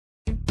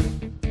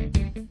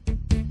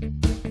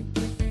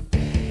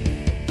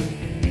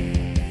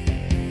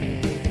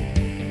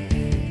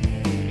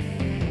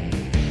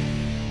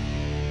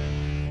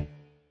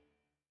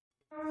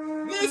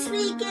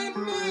week in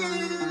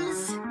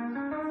news,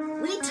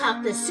 we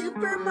talk the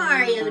Super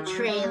Mario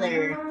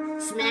trailer,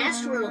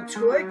 Smash World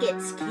Tour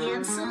gets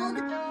cancelled,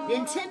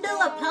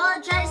 Nintendo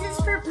apologizes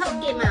for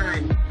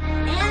Pokemon,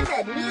 and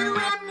a new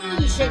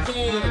Amnesia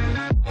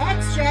game.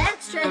 Extra,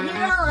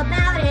 hear all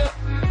about it.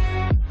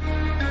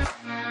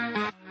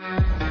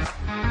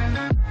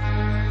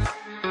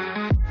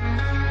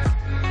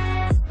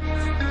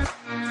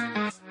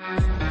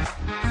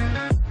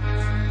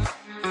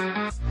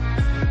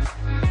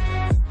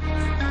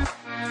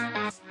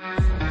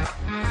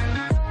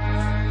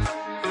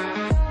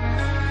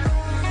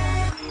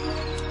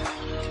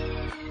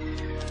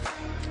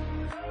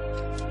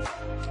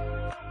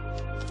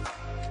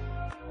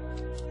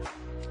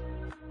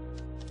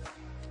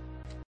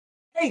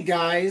 Hey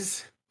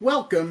guys,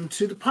 welcome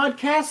to the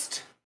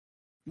podcast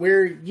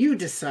where you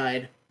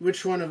decide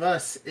which one of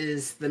us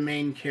is the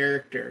main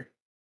character.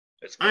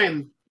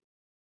 I'm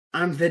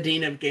the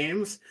Dean of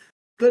Games,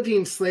 the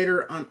Dean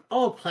Slater on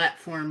all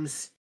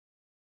platforms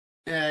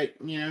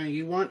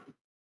you want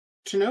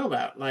to know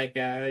about. Like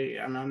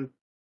I'm on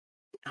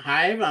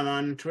Hive, I'm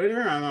on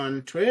Twitter, I'm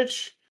on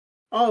Twitch,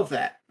 all of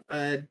that.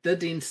 The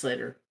Dean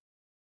Slater.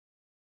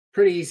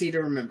 Pretty easy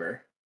to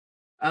remember.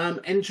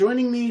 And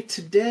joining me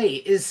today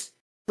is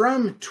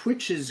from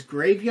Twitch's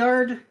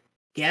graveyard,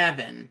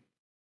 Gavin.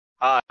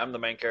 Hi, I'm the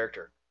main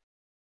character.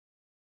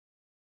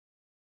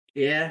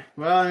 Yeah,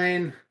 well, I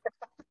mean,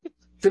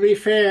 to be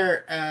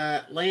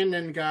fair,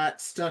 Landen got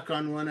stuck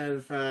on one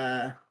of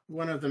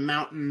the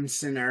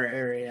mountains in our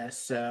area,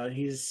 so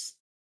he's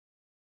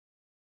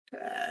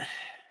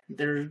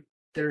they're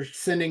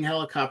sending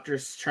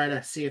helicopters to try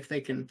to see if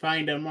they can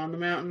find him on the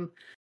mountain.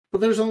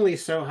 But there's only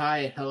so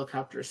high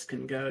helicopters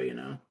can go, you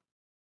know.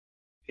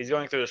 He's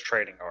going through his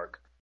training arc.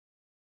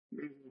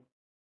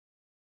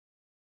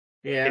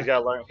 Yeah, He's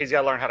got to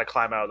learn how to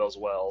climb out of those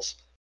wells.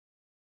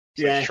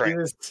 So yeah.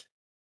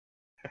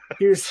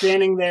 He was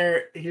standing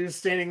there. He was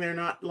standing there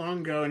not long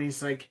ago, and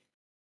he's like,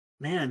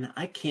 "Man,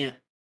 I can't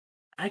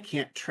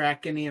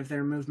track any of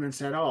their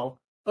movements at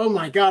all. Oh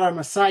my god, I'm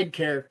a side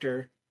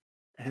character."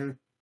 And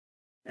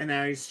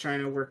now he's trying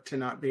to work to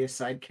not be a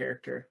side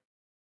character.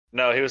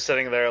 No, he was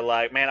sitting there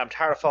like, "Man, I'm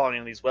tired of falling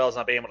in these wells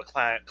and not being able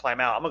to climb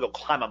out. I'm gonna go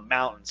climb a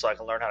mountain so I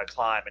can learn how to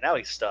climb." And now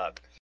he's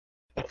stuck.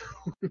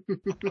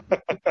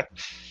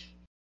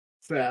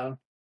 So,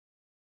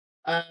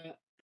 how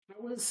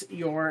was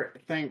your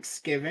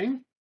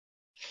Thanksgiving?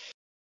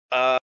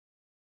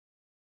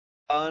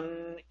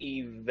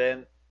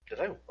 Unevent. Did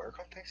I work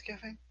on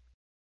Thanksgiving?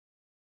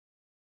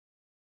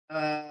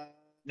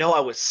 No, I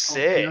was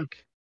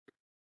sick.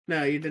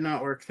 No, you did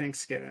not work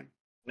Thanksgiving.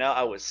 No,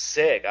 I was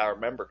sick. I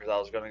remember because I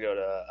was going to go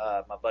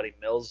to my buddy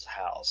Mill's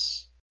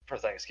house for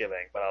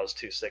Thanksgiving, but I was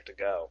too sick to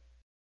go.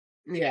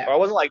 Yeah. Or I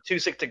wasn't like too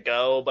sick to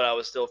go, but I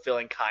was still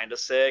feeling kind of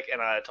sick,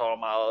 and I told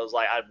him I was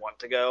like I'd want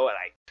to go and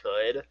I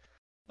could,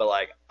 but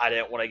like I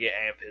didn't want to get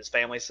any of his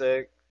family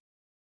sick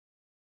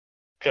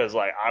because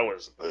like I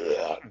was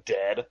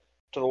dead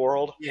to the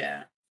world.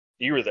 Yeah.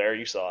 You were there,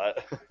 you saw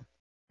it.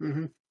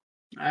 Mm-hmm.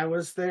 I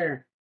was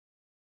there.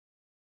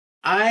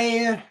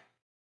 I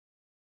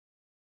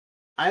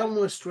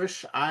almost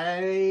wish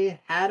I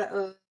had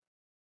a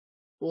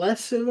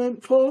less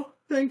eventful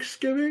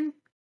Thanksgiving.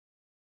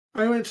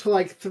 I went to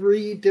like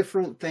 3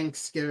 different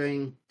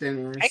Thanksgiving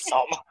dinners.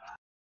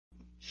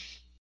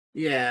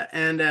 Yeah,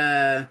 and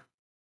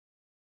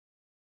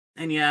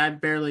yeah, I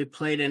barely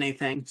played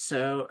anything.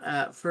 So,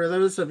 for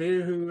those of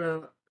you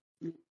who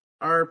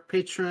are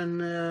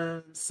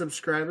Patreon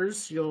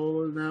subscribers,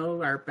 you'll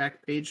know our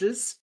back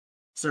pages.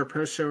 It's our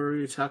post show where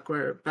we talk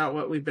about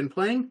what we've been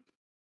playing.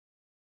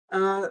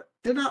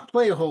 Did not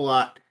play a whole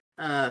lot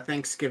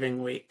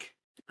Thanksgiving week.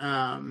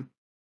 But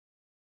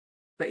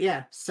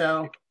yeah,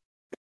 so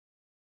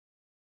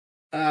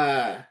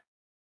I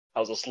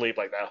was asleep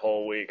like that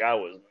whole week. I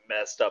was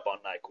messed up on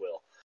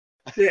NyQuil.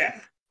 Yeah.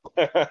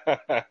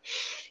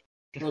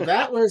 Well,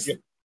 that was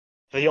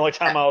the only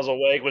time I was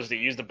awake was to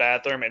use the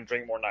bathroom and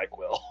drink more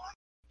NyQuil.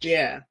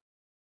 Yeah.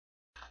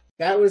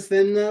 That was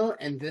then, though,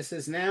 and this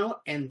is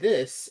now, and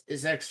this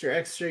is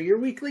Extra, your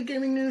weekly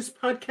gaming news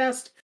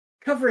podcast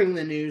covering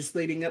the news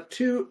leading up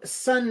to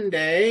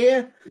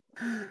Sunday,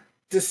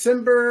 it's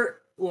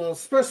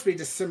supposed to be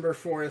December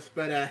 4th,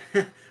 but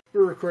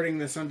we're recording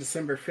this on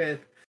December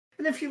 5th.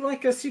 And if you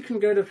like us, you can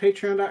go to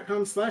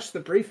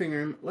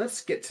patreon.com/thebriefing-room.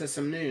 Let's get to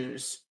some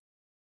news.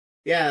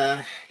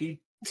 Yeah, you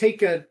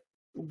take a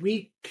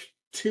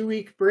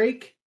 2-week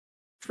break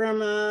from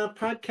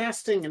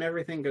podcasting and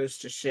everything goes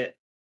to shit.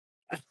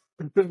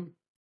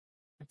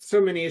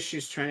 So many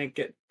issues trying to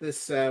get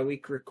this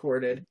week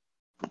recorded.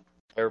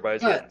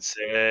 Everybody's getting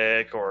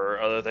sick or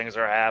other things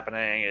are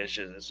happening. It's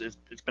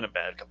been a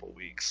bad couple of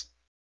weeks.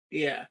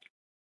 Yeah.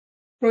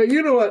 But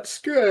you know what's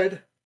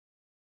good?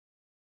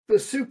 The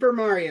Super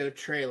Mario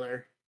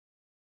trailer.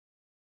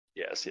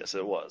 Yes,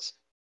 it was.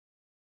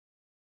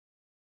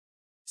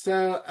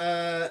 So,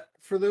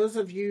 for those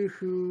of you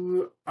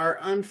who are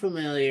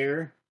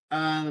unfamiliar,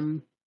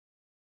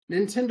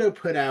 Nintendo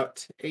put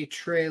out a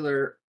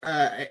trailer,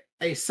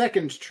 a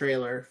second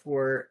trailer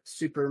for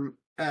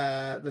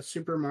the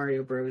Super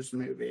Mario Bros.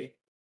 Movie,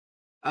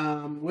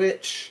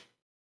 which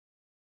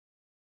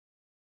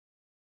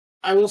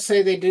I will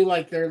say they do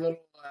like their little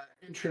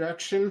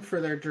introduction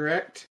for their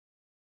direct,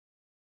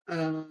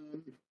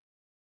 and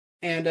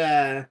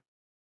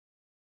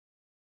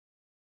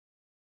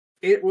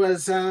it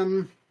was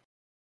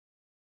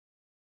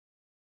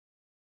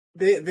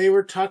they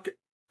were talking.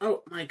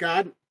 Oh my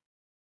god,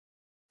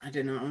 I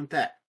did not want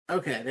that.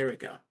 Okay, there we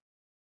go.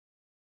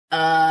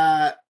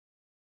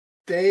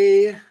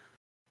 They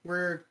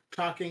were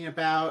talking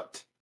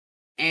about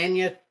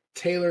Anya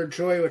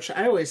Taylor-Joy, which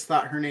I always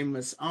thought her name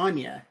was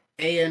Anya.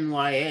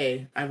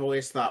 Anya. I've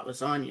always thought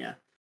was Anya.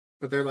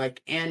 But they're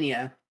like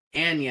Anya.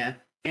 And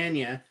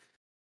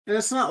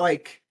it's not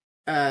like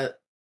that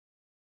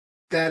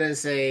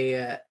is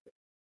a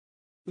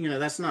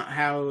that's not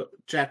how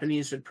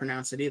Japanese would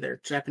pronounce it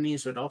either.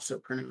 Japanese would also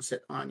pronounce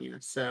it Anya.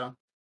 So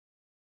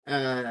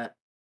the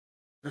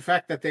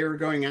fact that they were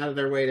going out of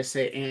their way to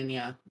say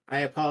Anya,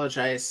 I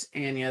apologize,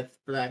 Anya,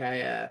 that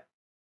I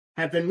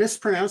have been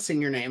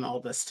mispronouncing your name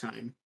all this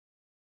time.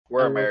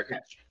 We're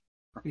Americans.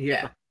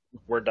 Yeah.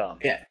 We're dumb.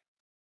 Yeah,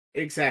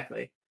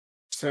 exactly.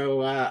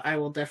 So I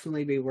will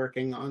definitely be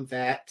working on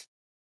that.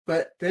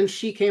 But then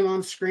she came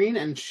on screen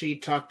and she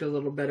talked a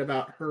little bit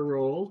about her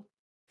role.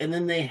 And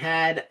then they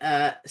had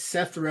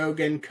Seth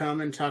Rogen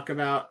come and talk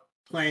about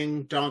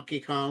playing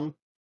Donkey Kong.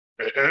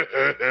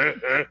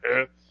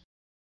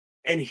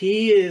 And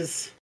he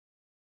is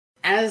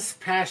as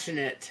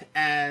passionate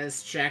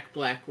as Jack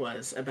Black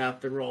was about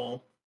the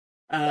role.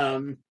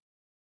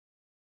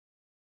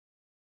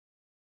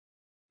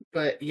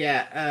 But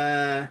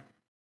yeah,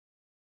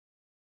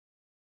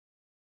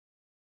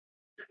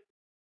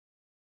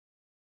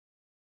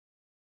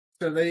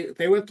 so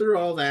they went through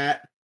all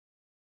that.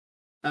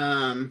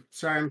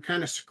 Sorry, I'm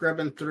kind of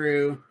scrubbing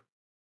through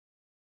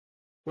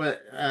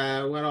what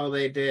all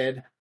they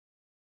did.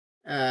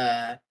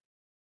 Yeah,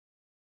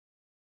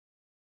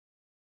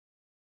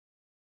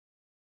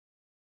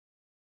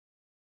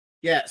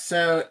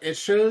 so it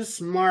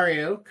shows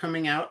Mario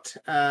coming out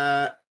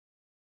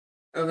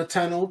of a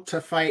tunnel to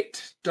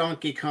fight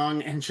Donkey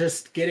Kong and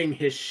just getting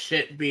his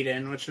shit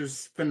beaten, which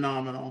was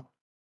phenomenal.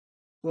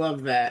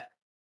 Love that.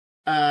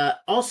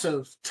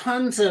 Also,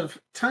 tons of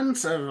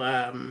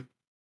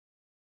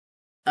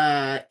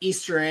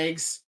Easter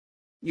eggs.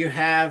 You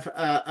have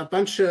a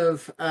bunch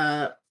of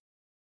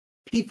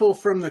people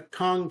from the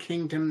Kong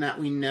Kingdom that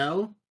we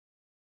know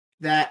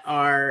that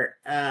are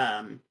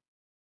in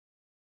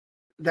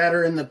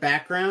the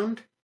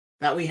background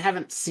that we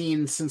haven't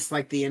seen since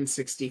like the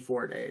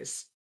N64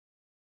 days.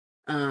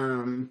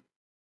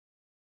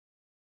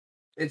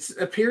 It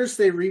appears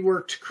they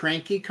reworked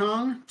Cranky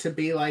Kong to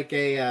be like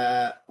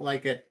a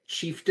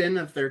chieftain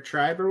of their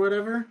tribe or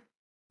whatever.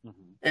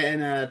 Mm-hmm.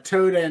 And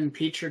Toad and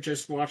Peach are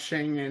just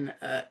watching and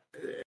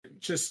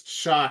just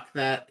shocked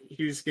that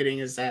he was getting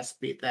his ass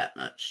beat that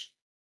much.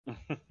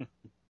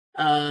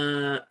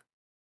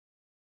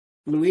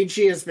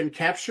 Luigi has been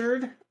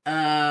captured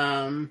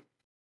by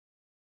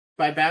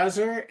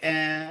Bowser,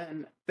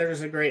 and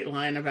there's a great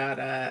line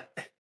about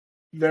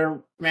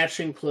their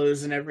matching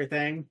clothes and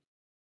everything.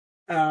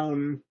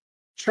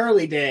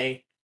 Charlie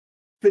Day,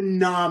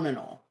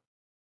 phenomenal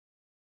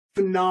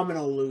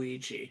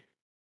Luigi.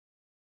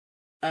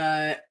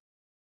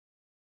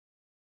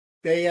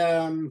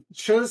 They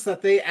shows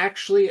that they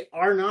actually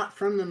are not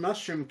from the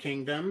Mushroom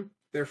Kingdom.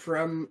 They're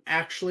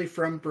actually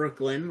from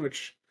Brooklyn,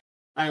 which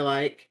I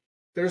like.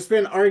 There's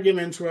been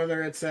arguments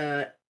whether it's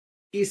a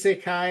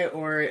isekai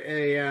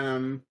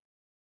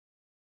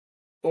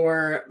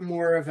or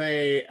more of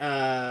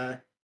a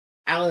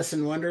Alice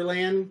in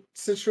Wonderland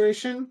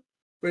situation,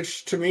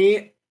 which to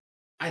me,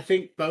 I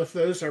think both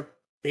those are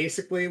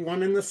basically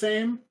one and the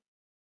same.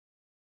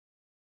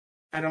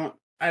 I don't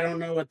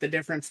know what the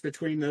difference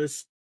between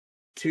those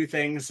two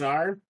things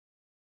are.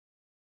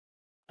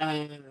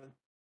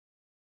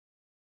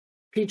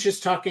 Peach is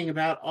talking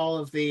about all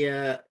of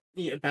the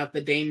about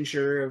the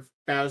danger of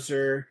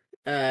Bowser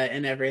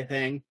and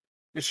everything.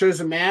 It shows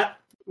a map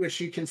which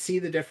you can see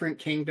the different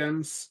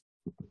kingdoms.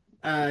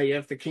 You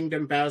have the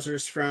kingdom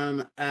Bowser's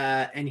from,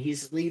 and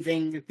he's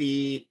leaving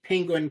the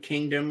Penguin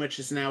Kingdom, which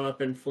is now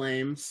up in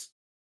flames.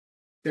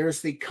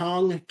 There's the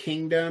Kong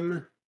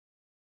Kingdom.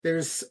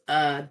 There's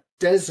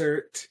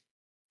Desert.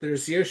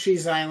 There's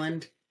Yoshi's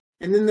Island.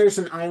 And then there's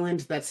an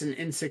island that's an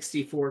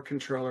N64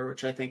 controller,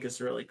 which I think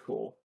is really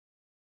cool.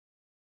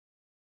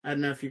 I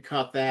don't know if you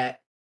caught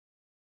that.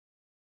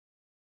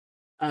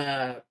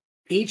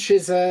 Peach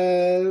is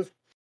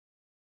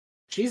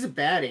she's a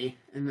baddie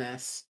in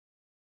this.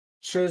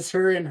 Shows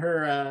her in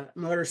her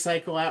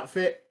motorcycle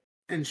outfit,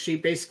 and she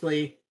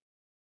basically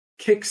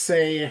kicks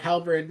a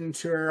halberd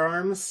into her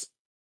arms,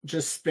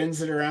 just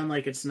spins it around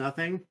like it's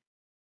nothing.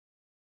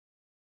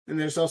 And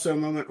there's also a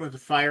moment with a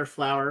fire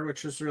flower,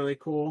 which is really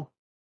cool.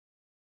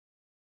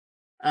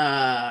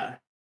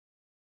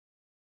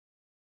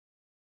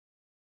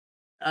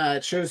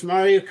 It shows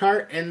Mario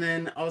Kart, and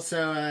then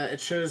also it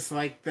shows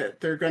like that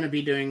they're going to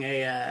be doing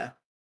a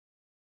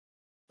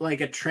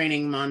like a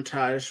training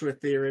montage with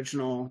the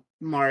original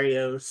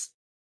Mario's,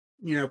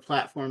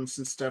 platforms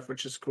and stuff,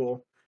 which is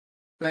cool.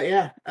 But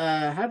yeah,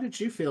 how did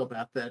you feel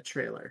about the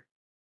trailer?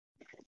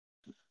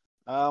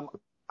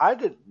 I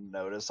didn't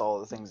notice all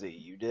the things that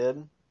you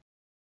did,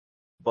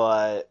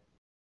 but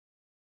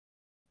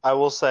I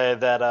will say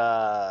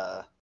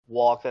that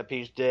walk that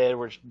Peach did,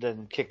 where she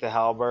didn't kick the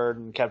halberd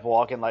and kept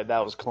walking, like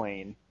that was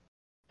clean.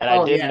 And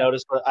Oh, I did yeah.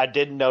 notice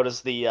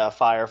the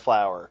fire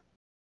flower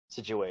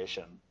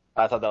situation.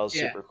 I thought that was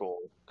Yeah. super cool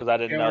because I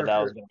didn't Yeah, know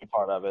that was going to be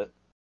part of it.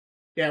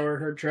 Yeah, where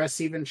her dress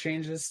even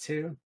changes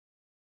too.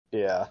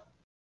 Yeah.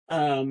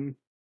 Yeah,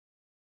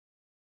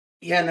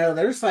 no,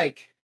 there's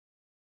like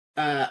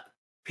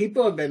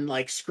people have been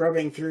like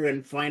scrubbing through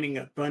and finding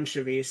a bunch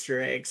of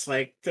Easter eggs.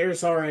 Like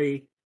there's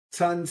already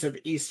tons of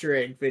Easter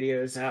egg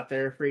videos out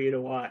there for you to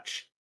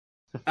watch.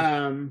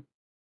 Yeah,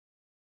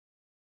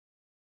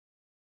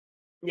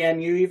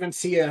 and you even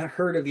see a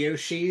herd of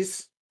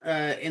Yoshis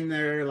in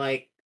there,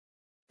 like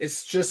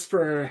it's just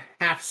for a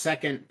half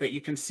second, but you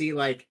can see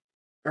like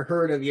a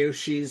herd of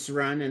Yoshis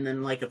run, and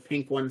then like a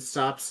pink one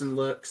stops and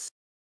looks.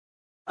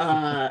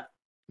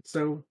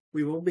 So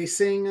we will be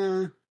seeing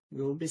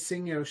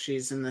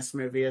Yoshis in this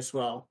movie as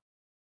well.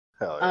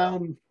 Hell yeah.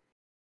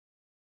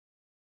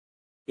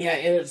 Yeah,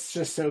 it's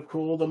just so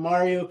cool. The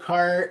Mario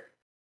Kart,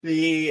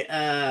 the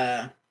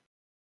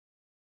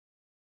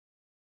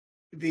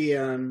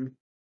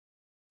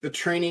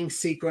training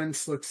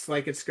sequence looks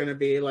like it's going to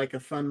be like a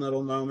fun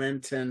little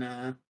moment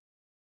and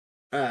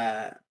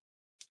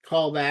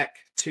callback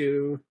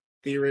to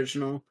the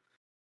original.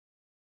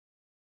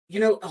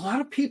 I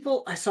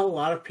saw a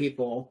lot of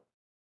people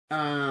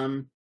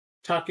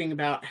talking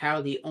about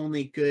how the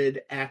only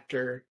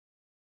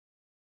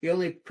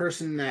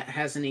person that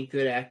has any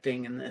good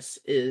acting in this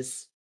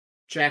is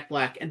Jack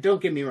Black. And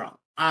don't get me wrong,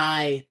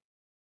 I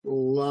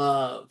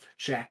love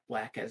Jack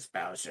Black as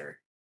Bowser.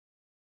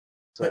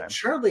 Same. But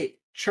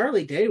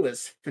Charlie Day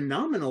was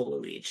phenomenal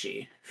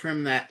Luigi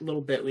from that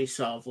little bit we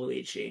saw of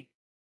Luigi.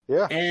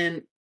 Yeah.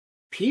 And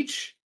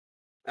Peach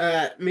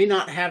may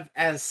not have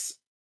as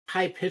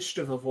high pitched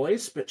of a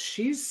voice, but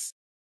she's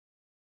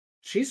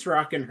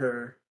rocking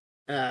her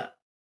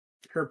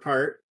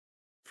part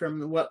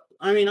from what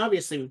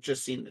obviously we've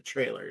just seen the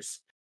trailers.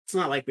 It's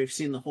not like we've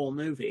seen the whole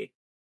movie.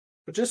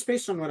 But just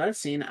based on what I've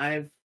seen,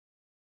 I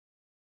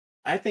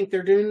think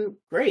they're doing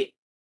great.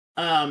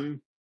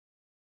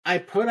 I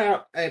put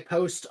out a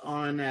post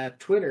on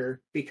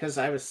Twitter because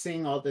I was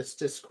seeing all this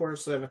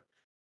discourse of,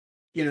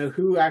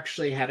 who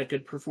actually had a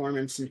good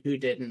performance and who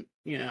didn't,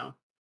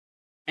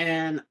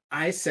 And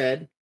I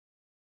said,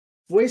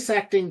 voice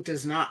acting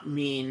does not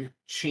mean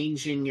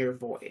changing your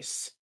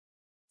voice.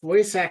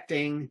 Voice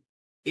acting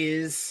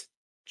is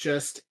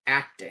just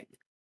acting.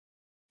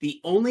 The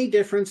only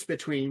difference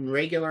between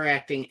regular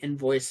acting and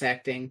voice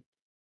acting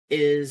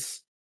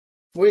is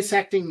voice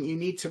acting, you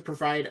need to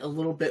provide a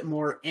little bit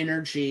more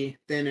energy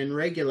than in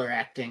regular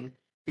acting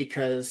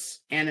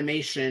because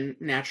animation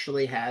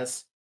naturally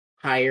has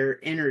higher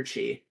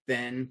energy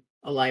than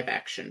a live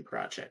action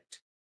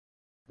project.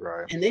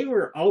 Right. And they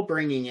were all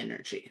bringing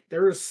energy. It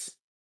was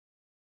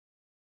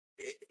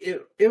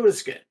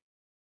good.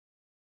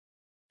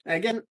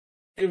 Again,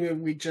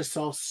 we just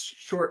saw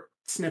short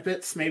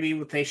snippets. Maybe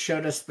they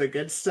showed us the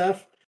good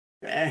stuff.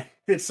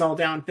 It's all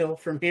downhill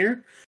from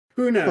here.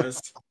 Who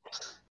knows?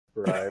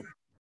 Right.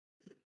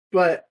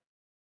 But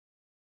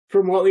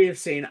from what we have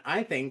seen,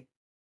 I think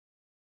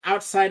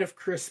outside of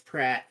Chris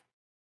Pratt,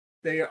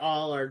 they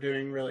all are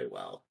doing really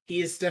well.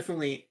 He is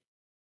definitely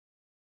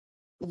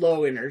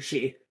low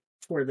energy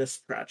for this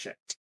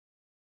project.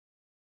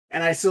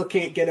 And I still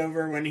can't get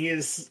over when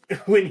he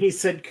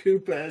said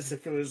Koopa as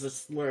if it was a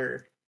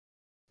slur.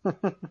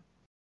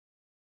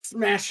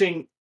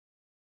 Smashing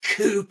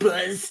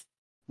Koopas.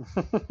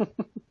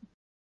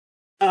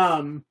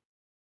 But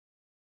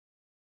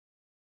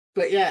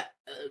yeah,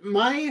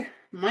 my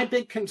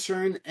big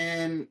concern,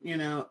 and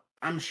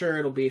I'm sure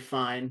it'll be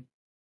fine,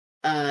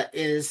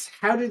 is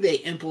how do they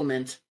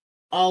implement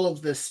all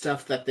of this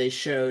stuff that they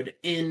showed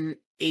in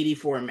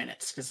 84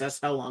 minutes? Because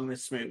that's how long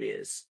this movie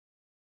is.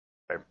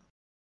 Right.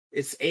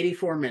 It's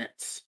 84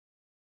 minutes.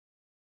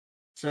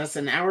 So that's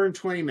an hour and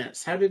 20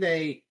 minutes. How do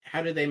they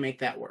make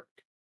that work?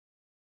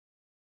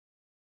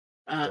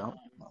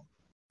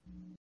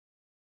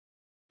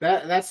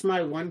 That's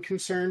my one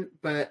concern,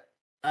 but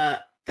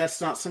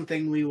that's not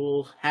something we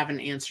will have an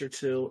answer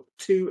to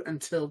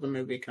until the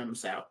movie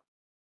comes out.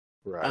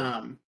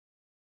 Right.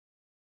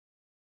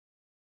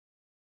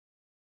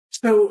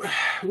 So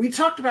we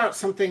talked about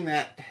something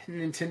that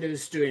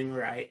Nintendo's doing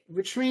right,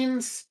 which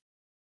means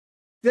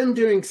them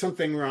doing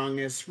something wrong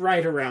is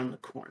right around the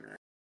corner.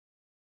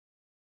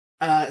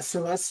 So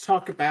let's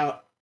talk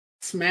about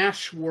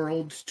Smash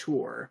World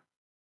Tour.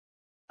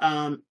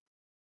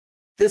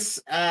 This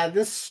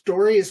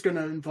story is going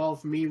to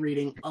involve me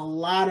reading a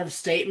lot of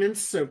statements,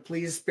 so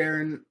please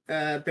bear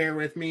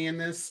with me in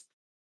this.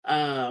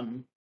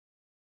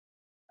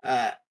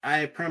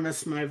 I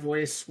promise my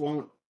voice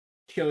won't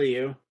kill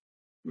you.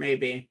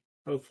 Maybe.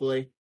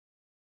 Hopefully.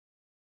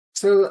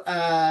 So,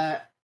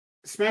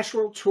 Smash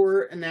World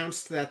Tour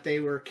announced that they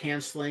were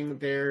canceling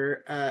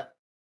their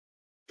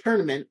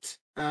tournament.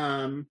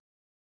 And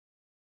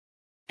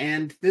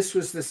this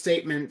was the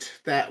statement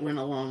that went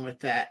along with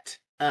that.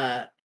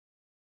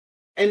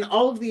 And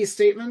all of these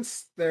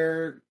statements,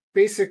 they're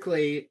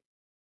basically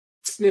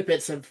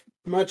snippets of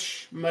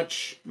much,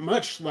 much,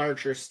 much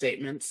larger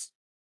statements.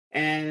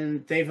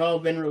 And they've all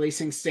been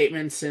releasing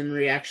statements in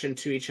reaction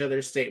to each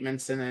other's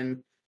statements and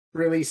then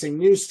releasing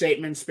new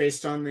statements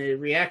based on the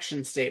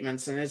reaction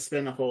statements. And it's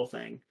been a whole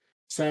thing.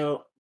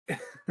 So,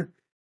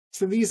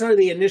 so these are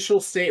the initial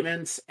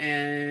statements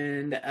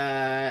and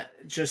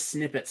just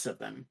snippets of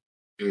them.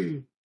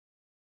 It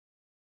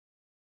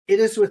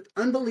is with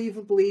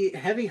unbelievably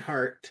heavy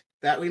heart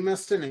that we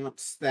must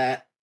announce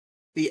that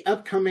the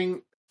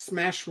upcoming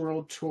Smash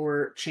World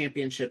Tour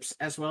Championships,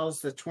 as well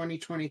as the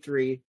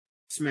 2023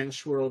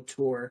 Smash World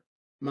Tour,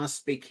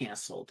 must be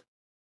canceled.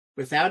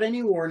 Without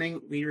any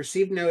warning, we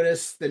received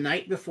notice the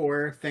night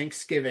before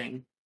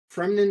Thanksgiving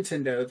from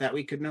Nintendo that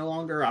we could no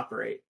longer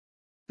operate.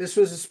 This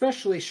was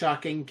especially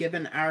shocking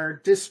given our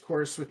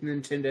discourse with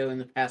Nintendo in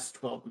the past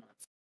 12 months.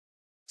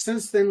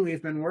 Since then,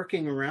 we've been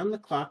working around the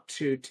clock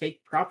to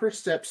take proper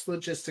steps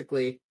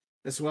logistically,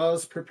 as well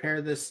as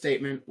prepare this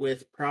statement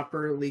with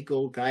proper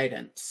legal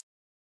guidance.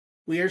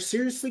 We are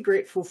seriously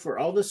grateful for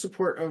all the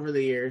support over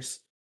the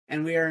years,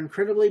 and we are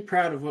incredibly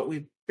proud of what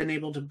we've been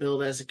able to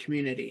build as a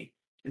community.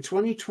 In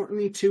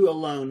 2022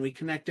 alone, we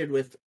connected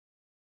with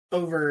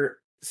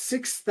over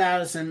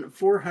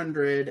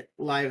 6,400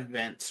 live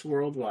events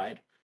worldwide,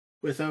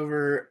 with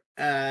over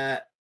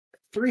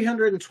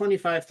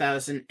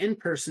 325,000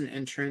 in-person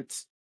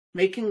entrants,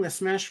 making the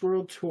Smash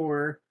World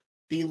Tour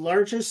the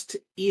largest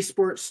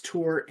esports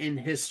tour in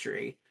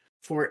history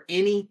for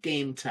any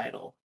game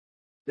title.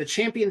 The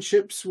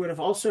championships would have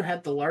also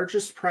had the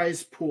largest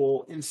prize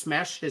pool in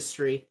Smash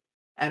history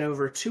at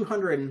over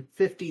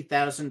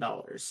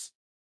 $250,000.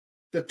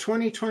 The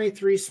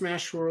 2023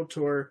 Smash World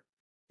Tour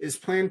is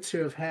planned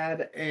to have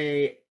had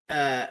a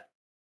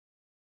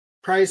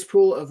prize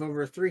pool of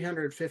over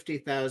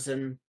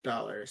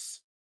 $350,000.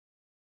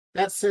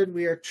 That said,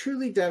 we are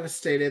truly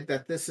devastated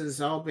that this is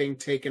all being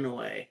taken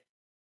away.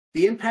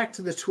 The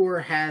impact the tour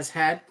has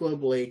had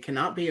globally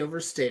cannot be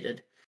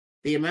overstated.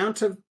 The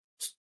amount of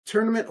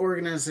tournament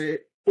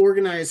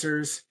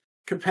organizers,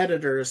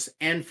 competitors,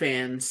 and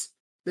fans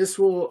this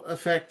will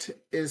affect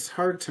is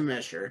hard to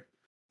measure.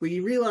 We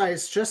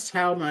realize just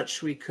how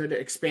much we could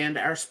expand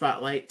our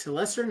spotlight to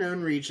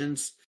lesser-known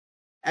regions,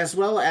 as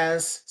well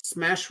as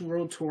Smash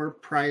World Tour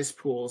prize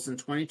pools in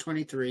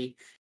 2023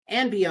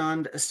 and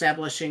beyond,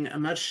 establishing a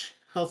much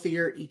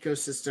healthier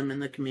ecosystem in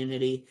the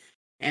community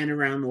and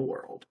around the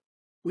world.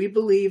 We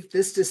believe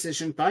this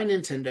decision by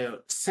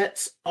Nintendo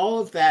sets all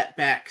of that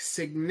back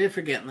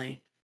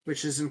significantly,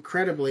 which is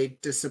incredibly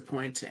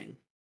disappointing.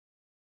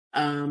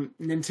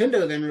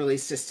 Nintendo then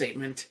released a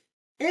statement.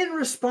 In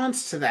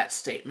response to that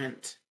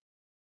statement,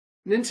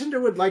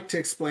 Nintendo would like to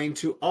explain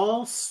to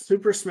all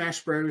Super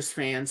Smash Bros.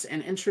 Fans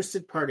and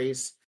interested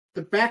parties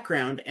the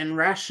background and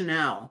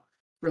rationale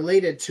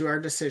related to our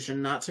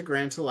decision not to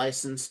grant a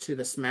license to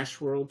the Smash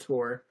World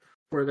Tour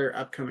for their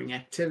upcoming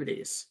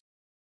activities.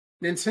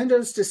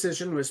 Nintendo's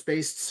decision was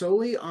based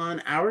solely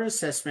on our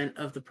assessment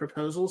of the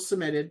proposals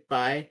submitted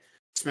by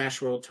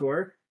Smash World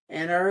Tour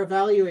and our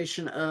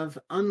evaluation of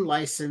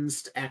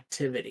unlicensed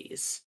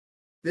activities.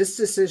 This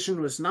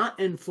decision was not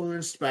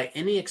influenced by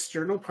any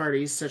external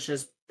parties such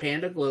as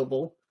Panda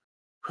Global.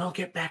 We'll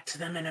get back to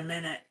them in a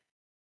minute.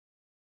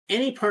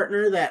 Any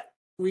partner that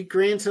we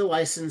grant a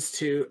license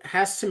to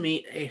has to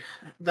meet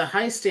the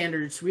high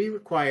standards we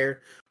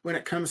require when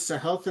it comes to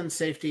health and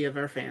safety of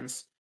our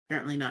fans.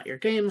 Apparently not your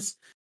games.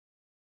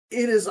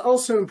 It is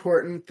also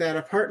important that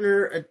a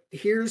partner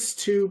adheres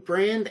to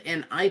brand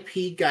and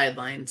IP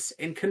guidelines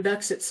and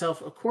conducts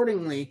itself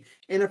accordingly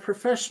in a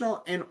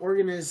professional and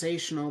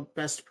organizational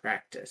best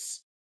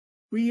practice.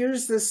 We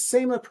use this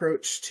same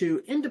approach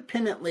to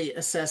independently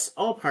assess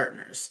all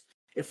partners.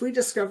 If we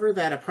discover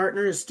that a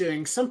partner is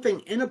doing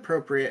something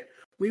inappropriate,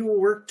 we will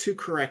work to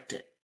correct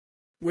it.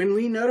 When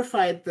we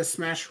notified the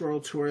Smash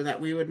World Tour that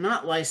we would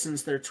not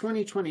license their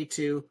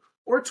 2022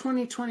 or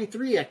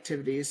 2023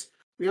 activities,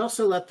 we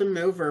also let them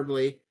know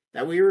verbally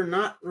that we were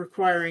not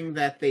requiring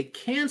that they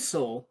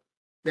cancel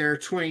their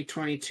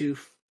 2022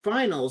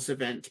 finals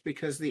event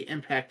because of the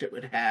impact it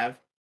would have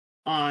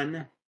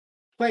on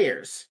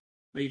players.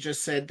 You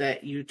just said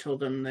that you told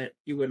them that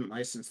you wouldn't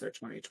license their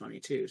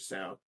 2022.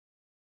 So,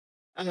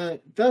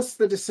 thus,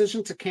 the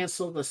decision to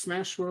cancel the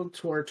Smash World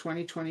Tour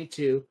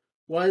 2022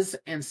 was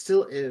and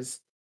still is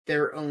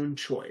their own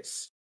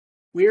choice.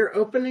 We are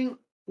open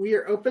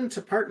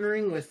to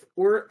partnering with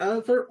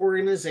other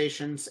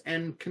organizations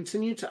and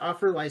continue to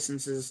offer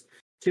licenses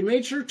to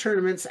major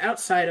tournaments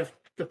outside of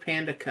the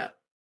Panda Cup,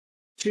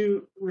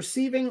 to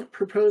receiving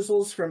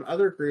proposals from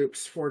other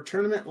groups for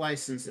tournament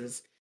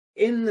licenses.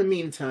 In the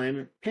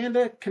meantime,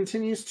 Panda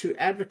continues to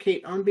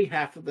advocate on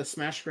behalf of the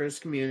Smash Bros.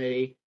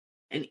 Community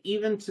and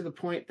even to the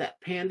point that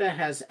Panda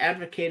has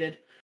advocated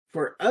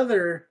for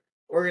other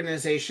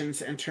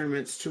organizations and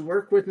tournaments to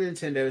work with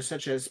Nintendo,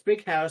 such as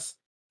Big House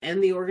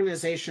and the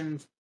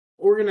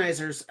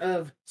organizers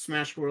of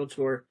Smash World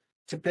Tour,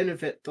 to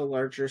benefit the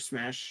larger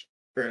Smash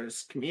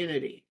Bros.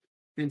 Community.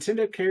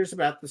 Nintendo cares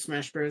about the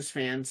Smash Bros.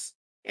 Fans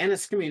and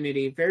its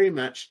community very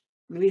much,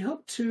 and we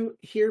hope to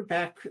hear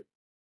back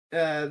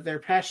their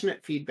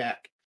passionate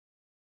feedback.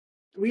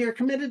 We are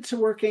committed to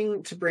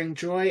working to bring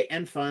joy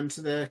and fun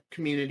to the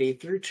community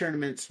through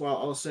tournaments while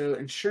also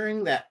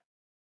ensuring that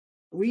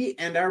we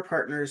and our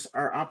partners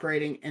are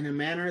operating in a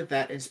manner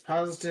that is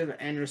positive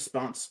and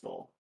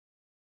responsible.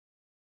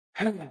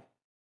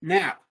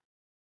 Now,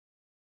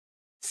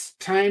 it's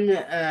time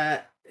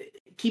to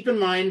keep in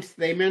mind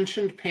they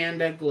mentioned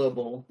Panda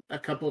Global a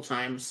couple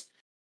times.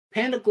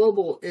 Panda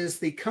Global is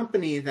the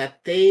company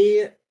that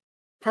they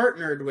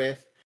partnered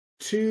with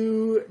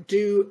to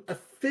do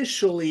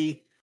official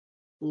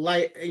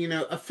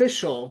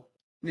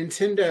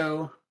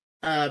Nintendo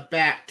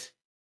backed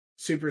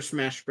Super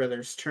Smash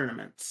Bros.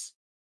 Tournaments.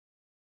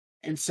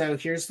 And so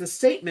here's the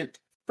statement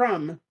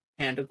from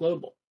Panda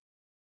Global.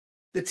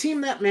 The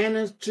team that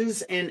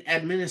manages and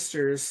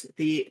administers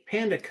the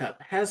Panda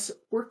Cup has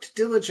worked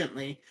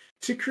diligently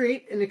to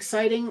create an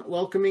exciting,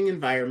 welcoming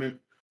environment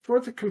for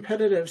the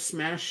competitive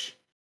Smash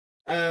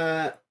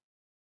throughout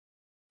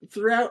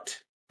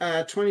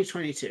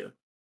 2022.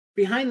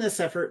 Behind this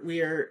effort,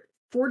 we are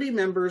 40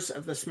 members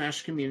of the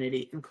Smash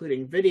community,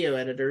 including video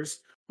editors,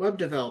 web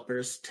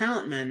developers,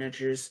 talent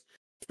managers,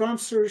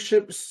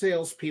 sponsorship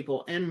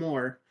salespeople, and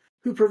more,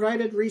 who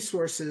provided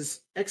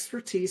resources,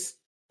 expertise,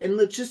 and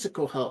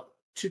logistical help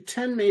to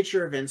 10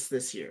 major events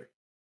this year.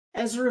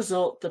 As a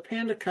result, the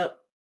Panda Cup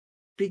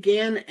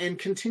began and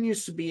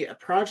continues to be a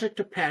project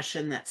of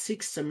passion that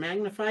seeks to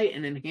magnify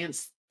and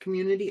enhance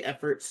community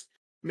efforts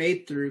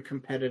made through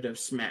competitive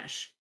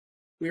Smash.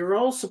 We were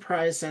all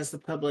surprised as the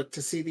public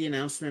to see the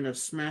announcement of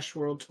Smash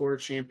World Tour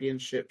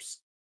Championships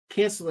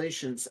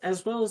cancellations,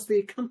 as well as the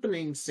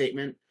accompanying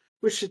statement,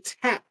 which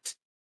attacked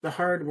the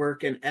hard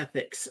work and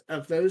ethics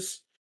of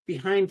those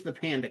behind the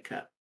Panda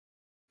Cup.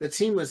 The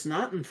team was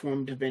not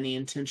informed of any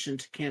intention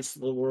to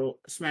cancel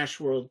the Smash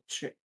World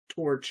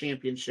Tour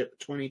Championship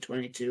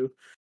 2022,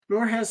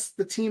 nor has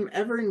the team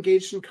ever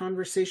engaged in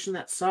conversation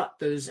that sought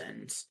those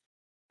ends.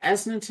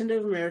 As Nintendo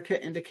of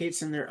America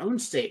indicates in their own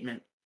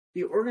statement,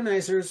 the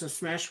organizers of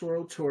Smash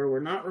World Tour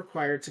were not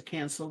required to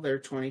cancel their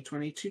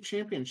 2022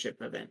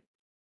 championship event,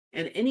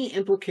 and any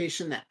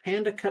implication that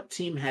Panda Cup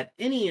team had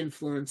any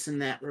influence in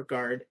that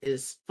regard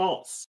is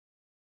false.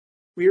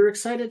 We are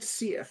excited to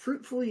see a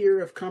fruitful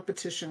year of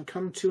competition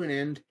come to an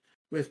end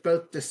with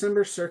both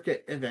December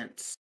circuit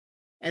events,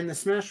 and the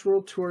Smash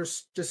World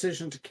Tour's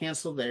decision to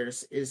cancel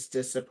theirs is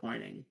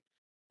disappointing.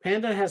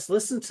 Panda has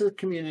listened to the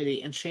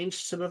community and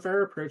changed some of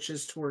our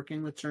approaches to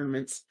working with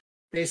tournaments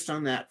based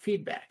on that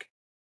feedback.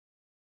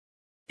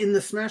 In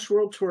the Smash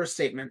World Tour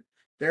statement,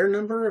 there are a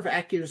number of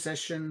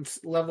accusations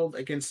leveled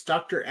against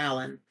Dr.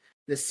 Allen,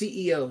 the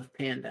CEO of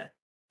Panda.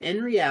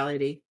 In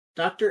reality,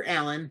 Dr.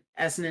 Allen,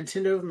 as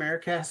Nintendo of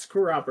America has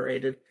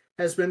corroborated,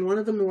 has been one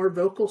of the more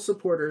vocal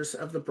supporters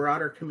of the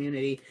broader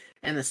community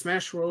and the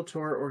Smash World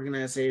Tour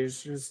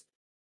organizers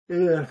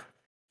in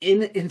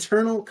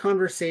internal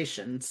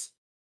conversations.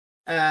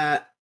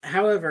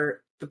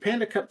 However, the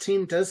Panda Cup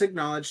team does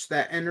acknowledge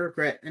that and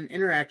regret an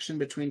interaction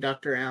between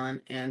Dr.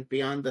 Allen and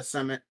Beyond the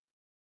Summit,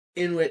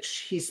 in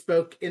which he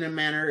spoke in a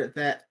manner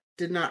that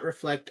did not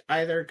reflect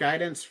either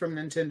guidance from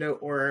Nintendo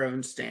or our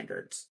own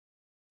standards.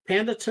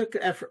 Panda took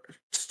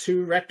efforts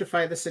to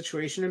rectify the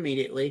situation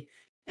immediately,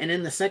 and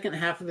in the second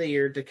half of the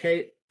year,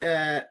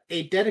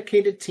 a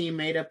dedicated team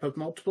made up of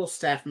multiple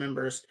staff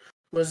members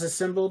was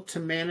assembled to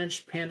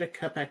manage Panda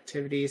Cup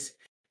activities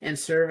and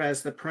serve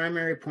as the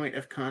primary point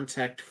of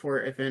contact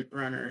for event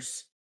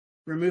runners,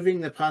 removing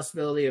the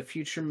possibility of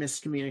future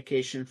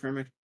miscommunication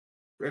from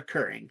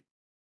occurring.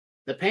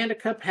 The Panda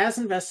Cup has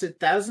invested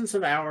thousands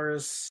of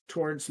hours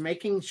towards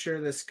making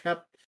sure this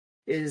cup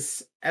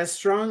is as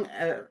strong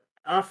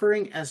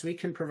offering as we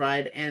can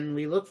provide, and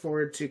we look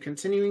forward to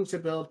continuing to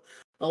build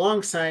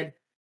alongside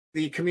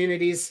the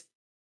communities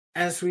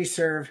as we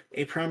serve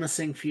a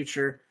promising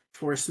future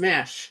for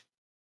Smash.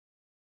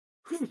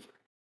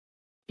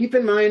 Keep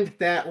in mind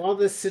that while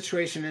this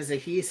situation is a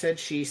he said,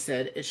 she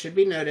said, it should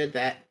be noted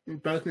that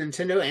both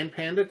Nintendo and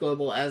Panda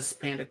Global, as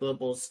Panda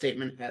Global's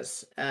statement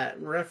has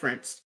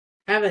referenced,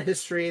 have a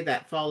history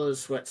that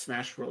follows what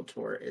Smash World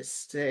Tour is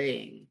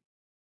saying.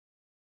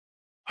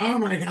 Oh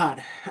my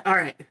god.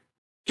 Alright.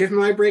 Give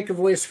my break a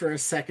voice for a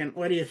second.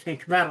 What do you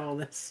think about all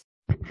this?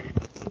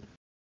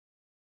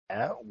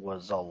 That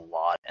was a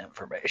lot of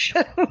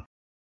information.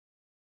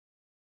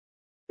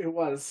 It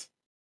was.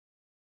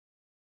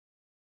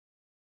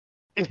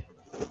 It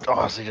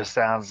honestly just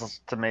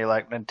sounds to me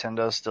like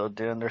Nintendo's still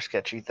doing their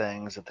sketchy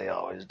things that they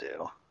always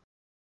do.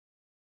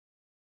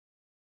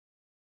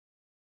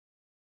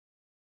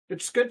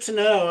 It's good to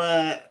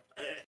know,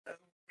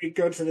 we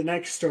go to the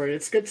next story.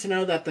 It's good to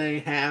know that they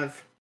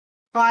have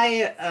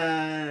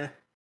high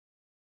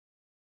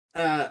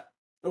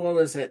what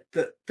was it?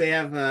 They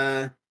have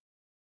a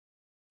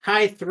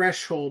high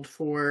threshold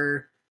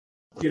for,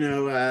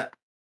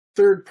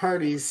 third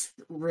parties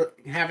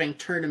having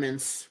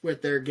tournaments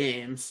with their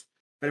games,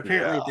 but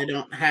apparently they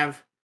don't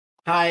have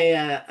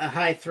a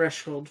high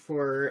threshold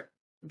for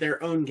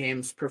their own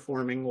games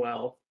performing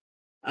well.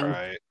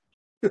 Right.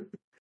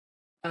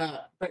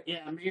 But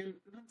yeah, I mean,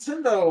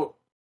 Nintendo.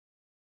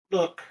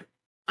 Look,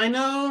 I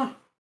know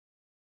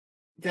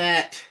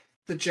that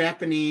the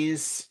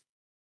Japanese,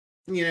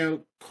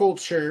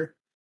 culture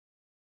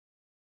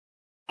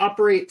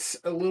operates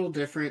a little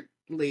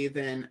differently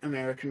than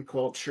American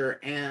culture,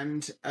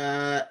 and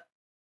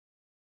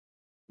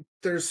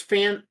there's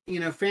fan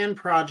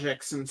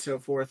projects and so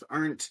forth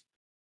aren't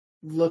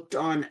looked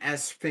on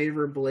as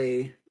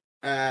favorably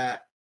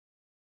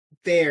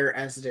there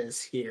as it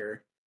is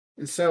here,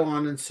 and so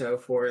on and so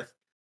forth.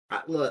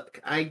 Look,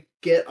 I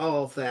get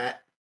all of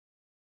that,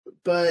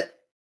 but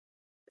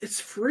it's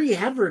free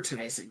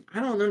advertising. I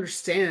don't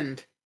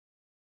understand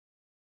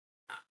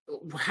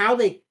how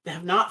they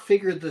have not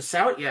figured this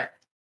out yet.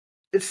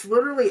 It's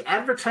literally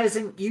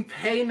advertising you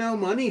pay no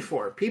money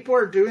for. People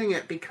are doing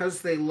it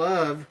because they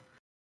love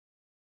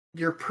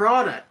your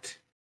product.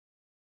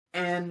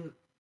 And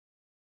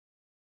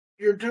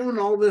you're doing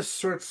all these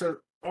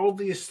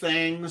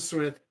things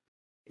with,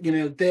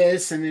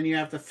 this, and then you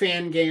have the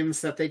fan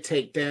games that they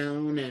take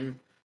down, and,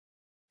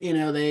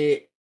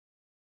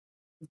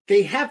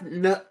 they have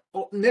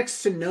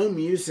next to no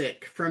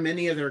music from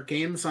any of their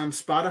games on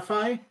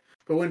Spotify.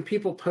 But when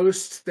people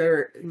post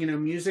their,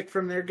 music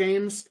from their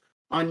games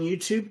on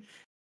YouTube,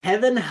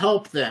 heaven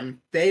help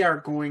them, they are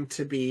going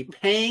to be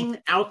paying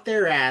out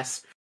their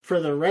ass for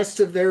the rest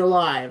of their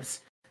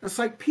lives. It's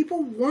like,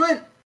 people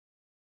want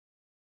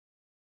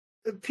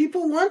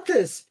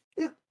this.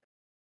 You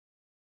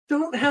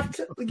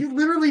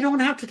literally don't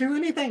have to do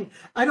anything.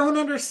 I don't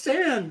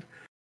understand.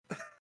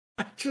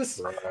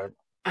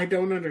 I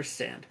don't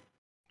understand.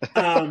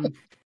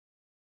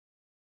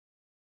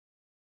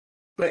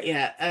 But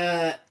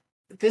yeah,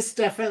 this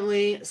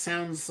definitely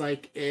sounds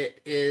like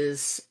it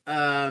is,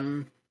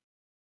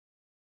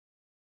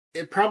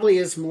 it probably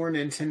is more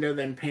Nintendo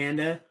than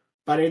Panda,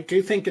 but I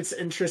do think it's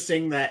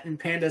interesting that in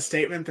Panda's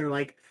statement, they're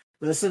like,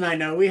 listen, I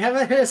know we have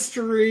a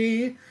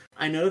history,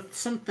 I know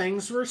some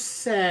things were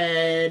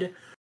said,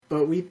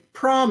 but we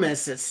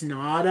promise it's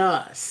not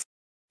us.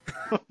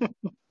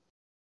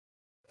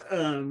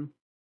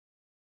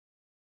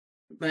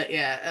 But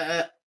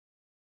yeah,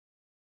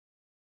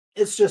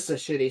 it's just a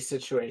shitty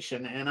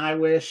situation, and I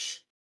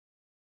wish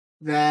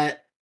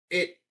that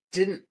it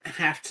didn't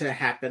have to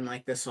happen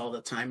like this all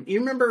the time. You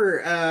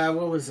remember,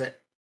 what was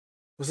it?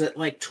 Was it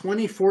like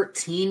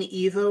 2014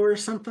 Evo or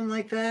something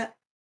like that?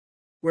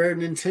 Where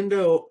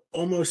Nintendo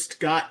almost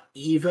got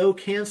Evo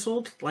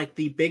canceled, like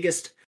the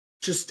biggest,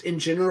 just in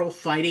general,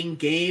 fighting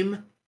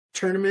game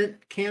tournament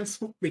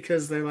canceled,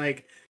 because they're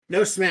like,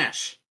 no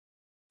Smash.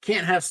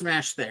 Can't have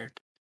Smash there.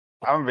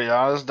 I'm gonna be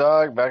honest,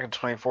 dog. Back in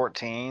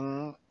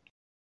 2014,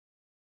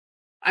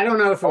 I don't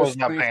know if it was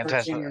not paying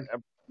attention.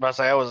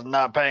 I was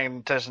not paying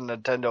attention to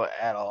Nintendo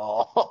at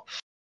all.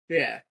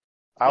 Yeah,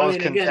 I was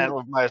content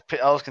with my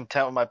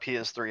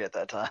PS3 at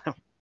that time.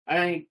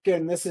 I mean,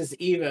 again, this is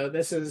Evo.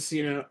 This is,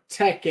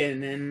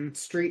 Tekken and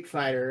Street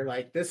Fighter.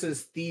 Like,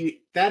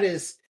 that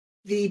is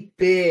the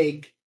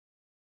big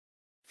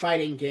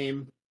fighting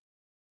game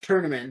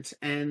tournament.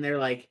 And they're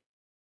like,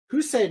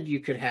 who said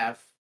you could have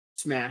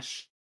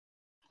Smash?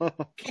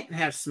 Can't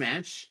have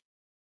Smash.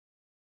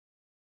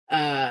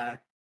 But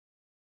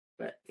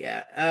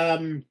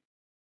yeah.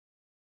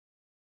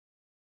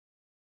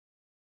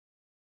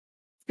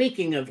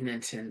 Speaking of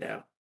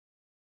Nintendo,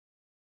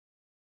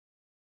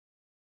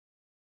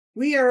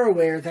 we are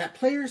aware that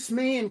players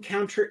may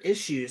encounter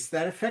issues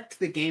that affect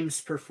the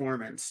game's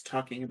performance,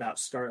 talking about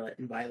Scarlet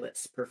and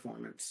Violet's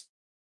performance.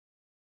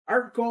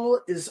 Our goal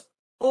is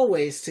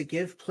always to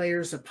give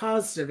players a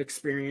positive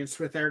experience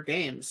with our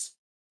games.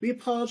 We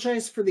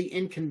apologize for the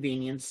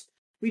inconvenience.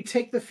 We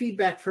take the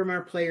feedback from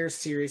our players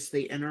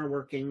seriously and are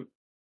working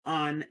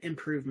on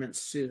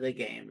improvements to the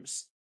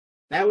games.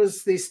 That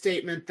was the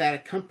statement that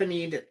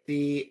accompanied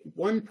the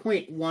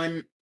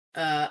 1.1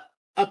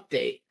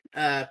 update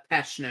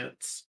patch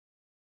notes.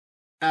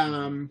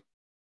 And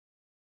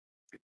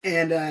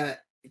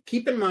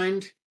keep in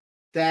mind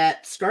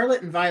that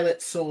Scarlet and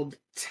Violet sold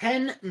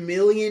 10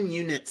 million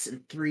units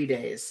in 3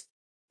 days.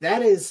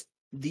 That is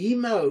the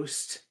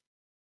most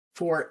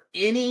for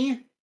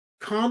any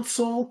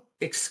console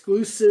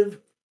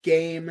exclusive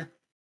game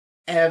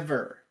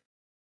ever.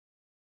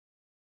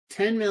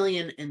 10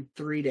 million in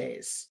 3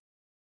 days.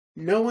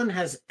 No one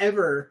has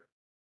ever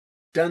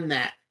done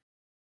that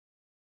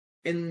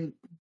in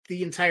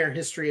the entire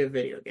history of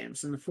video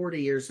games, in the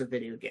 40 years of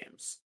video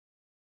games.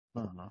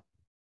 Uh-huh.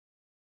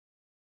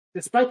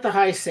 Despite the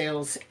high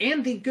sales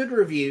and the good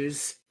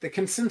reviews, the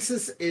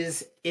consensus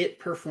is it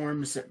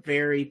performs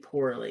very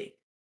poorly.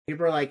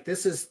 People are like,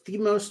 this is the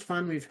most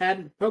fun we've had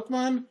in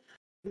Pokemon,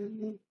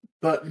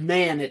 but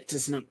man, it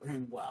does not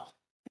run well.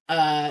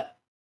 The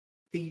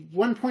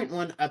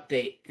 1.1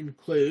 update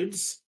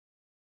includes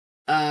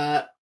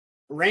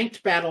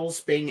Ranked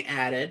battles being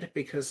added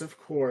because, of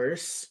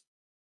course,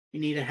 you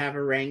need to have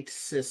a ranked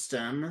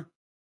system.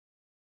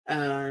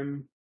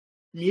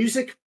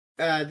 Music,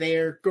 they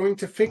are going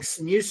to fix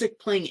music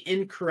playing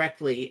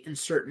incorrectly in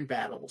certain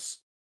battles,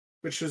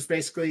 which was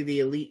basically the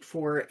Elite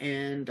Four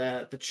and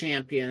the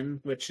Champion,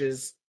 which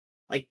is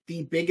like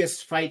the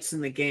biggest fights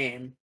in the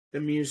game. The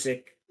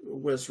music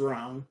was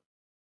wrong.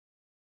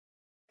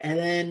 And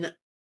then,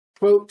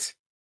 quote,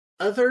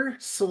 other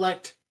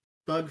select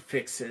bug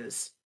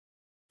fixes,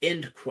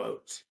 end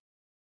quote.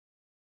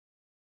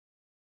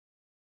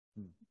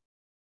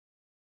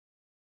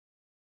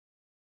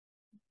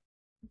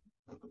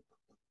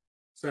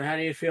 So how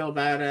do you feel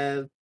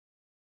about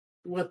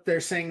what they're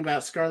saying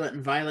about Scarlet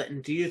and Violet,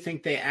 and do you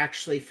think they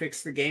actually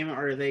fix the game,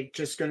 or are they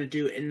just going to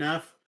do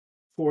enough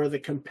for the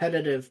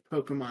competitive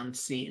Pokemon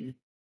scene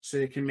so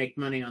they can make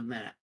money on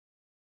that?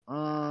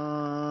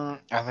 I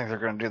think they're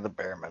going to do the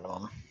bare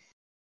minimum.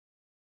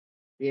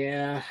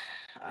 Yeah,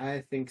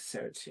 I think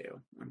so too,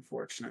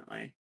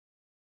 unfortunately.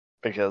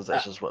 Because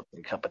that's just what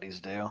big companies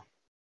do.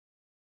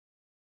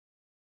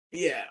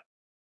 Yeah.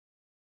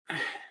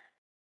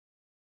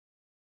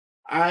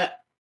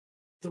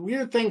 The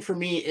weird thing for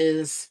me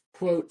is,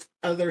 quote,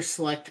 other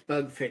select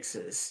bug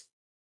fixes.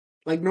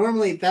 Like,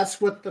 normally that's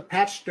what the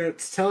patch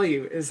notes tell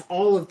you, is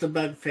all of the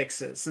bug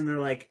fixes. And they're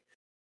like,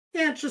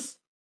 yeah, just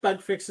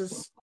bug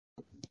fixes.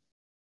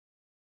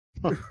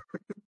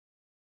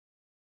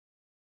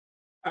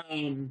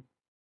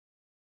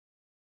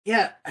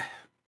 Yeah,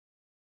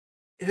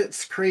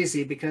 it's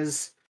crazy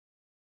because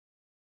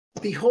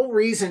the whole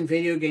reason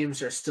video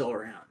games are still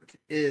around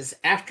is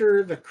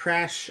after the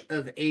crash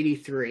of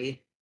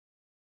 83,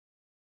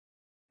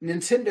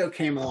 Nintendo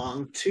came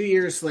along 2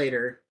 years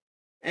later,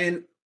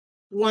 and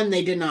one,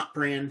 they did not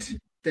brand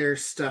their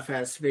stuff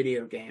as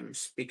video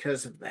games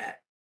because of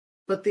that.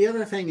 But the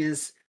other thing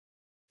is,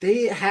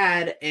 they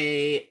had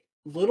a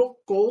little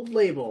gold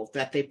label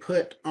that they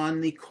put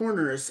on the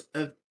corners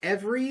of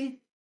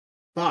every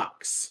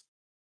box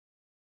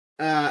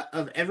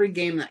of every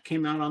game that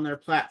came out on their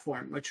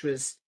platform, which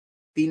was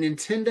the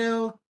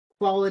Nintendo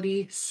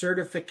Quality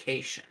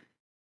Certification.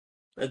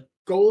 A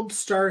gold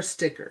star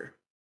sticker,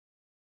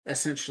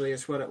 essentially,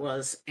 is what it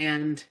was.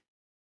 And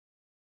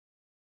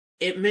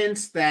it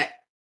meant that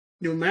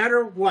no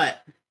matter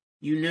what,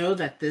 you know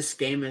that this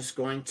game is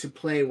going to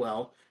play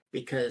well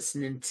because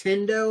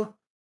Nintendo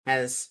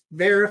has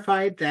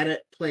verified that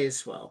it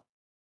plays well.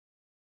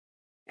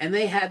 And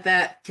they had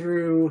that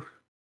through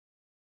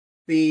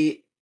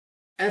the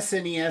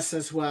SNES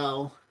as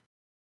well.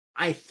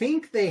 I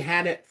think they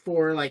had it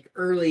for like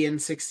early in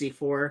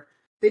 64.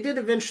 They did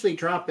eventually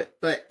drop it,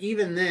 but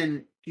even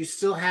then, you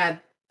still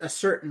had a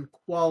certain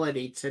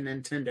quality to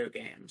Nintendo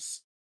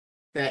games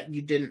that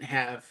you didn't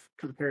have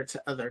compared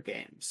to other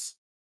games.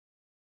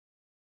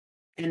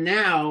 And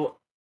now,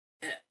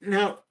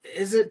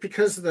 is it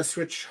because of the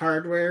Switch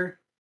hardware,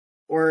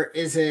 or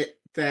is it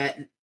that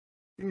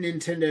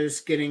Nintendo's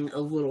getting a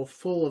little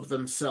full of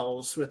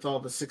themselves with all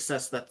the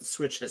success that the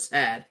Switch has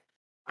had?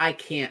 I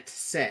can't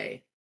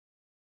say.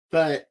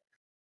 But,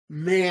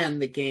 man,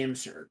 the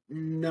games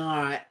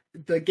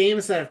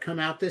that have come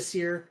out this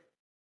year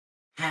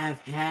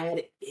have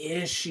had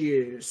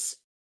issues.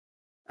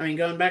 I mean,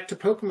 going back to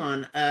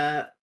Pokemon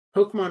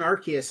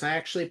Arceus, I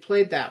actually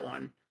played that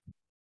one.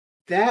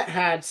 That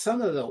had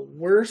some of the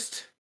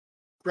worst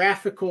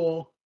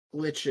graphical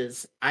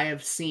glitches I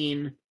have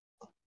seen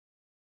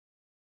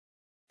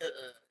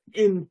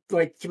in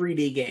like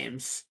 3D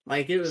games.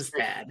 Like, it was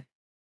bad.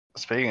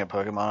 Speaking of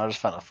Pokemon,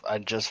 I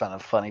just found a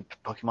funny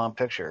Pokemon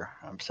picture.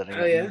 I'm sitting.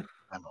 Oh yeah,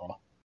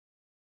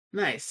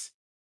 nice.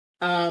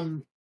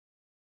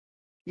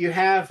 You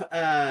have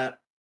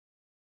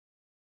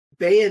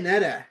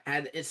Bayonetta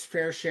had its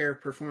fair share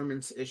of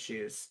performance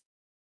issues.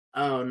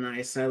 Oh,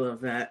 nice! I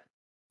love that.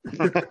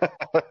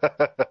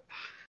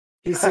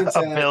 He sent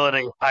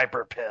ability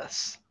Hyper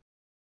Piss.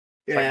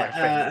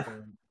 Yeah,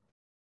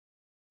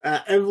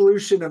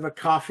 evolution of a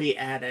coffee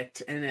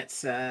addict, and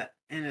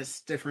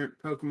it's different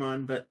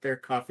Pokemon, but they're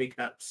coffee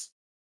cups,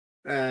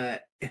 in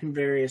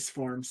various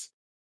forms.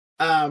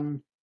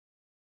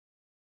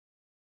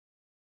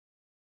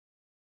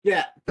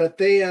 Yeah, but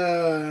they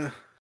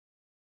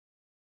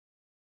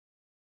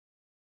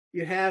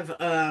you have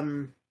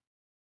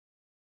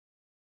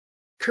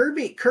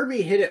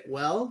Kirby hit it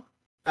well.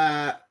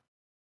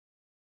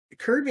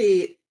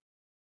 Kirby,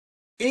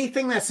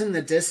 anything that's in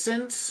the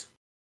distance,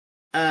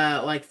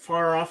 like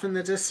far off in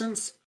the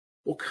distance,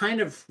 will kind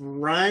of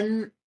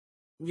run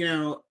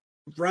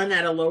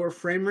at a lower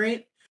frame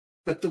rate.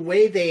 But the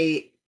way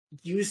they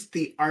used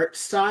the art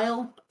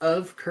style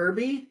of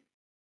Kirby,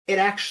 it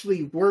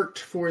actually worked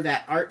for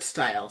that art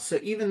style. So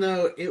even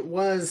though there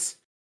was,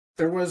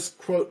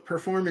 quote,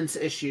 performance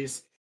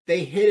issues,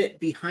 they hid it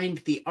behind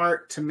the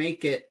art to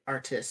make it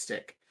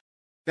artistic.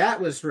 That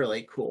was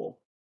really cool.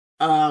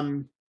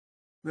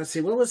 Let's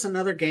see, what was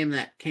another game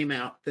that came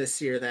out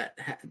this year that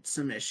had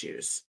some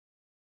issues?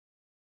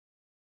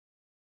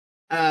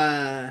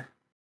 I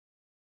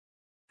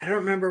don't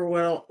remember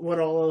what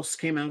all else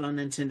came out on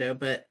Nintendo,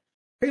 but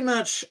Pretty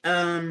much,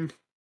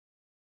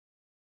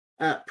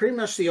 pretty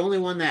much the only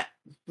one that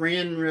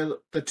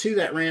the two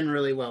that ran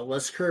really well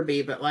was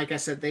Kirby, but like I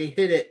said, they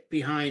hid it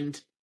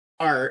behind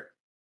art.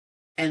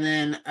 And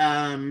then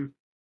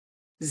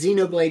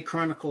Xenoblade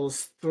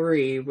Chronicles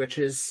 3, which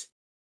is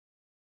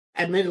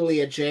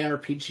admittedly a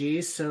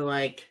JRPG, so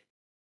like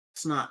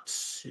it's not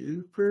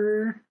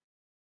super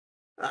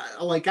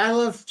like I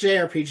love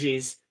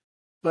JRPGs,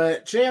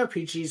 but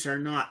JRPGs are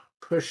not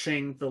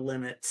pushing the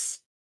limits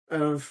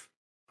of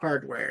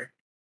hardware.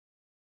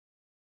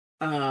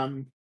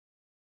 So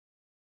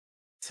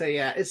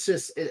yeah, it's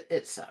just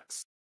it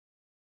sucks.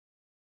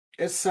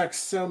 It sucks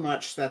so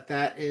much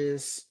that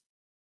is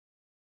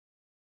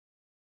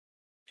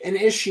an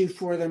issue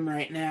for them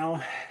right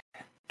now.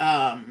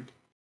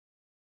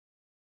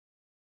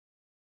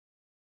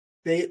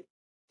 They,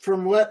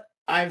 from what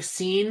I've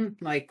seen,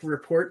 like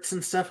reports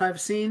and stuff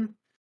I've seen,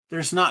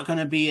 there's not going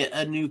to be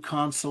a new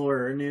console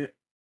or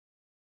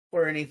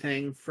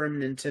anything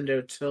from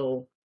Nintendo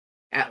till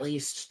at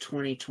least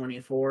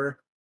 2024.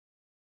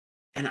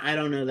 And I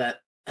don't know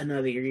that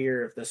another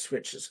year of the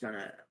Switch is going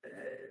to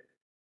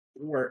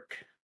work.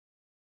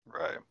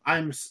 Right.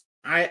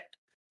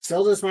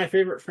 Zelda's my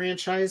favorite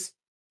franchise,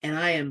 and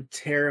I am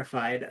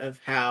terrified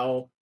of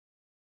how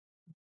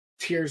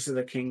Tears of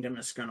the Kingdom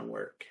is going to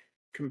work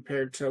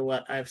compared to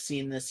what I've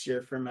seen this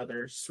year from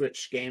other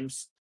Switch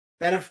games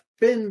that have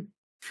been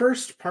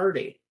first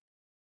party.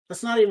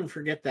 Let's not even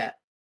forget that.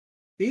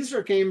 These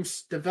are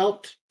games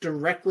developed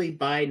directly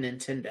by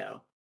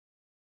Nintendo.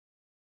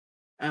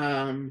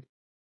 Or,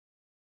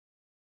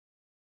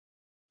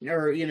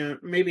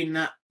 maybe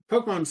not.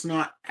 Pokemon's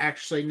not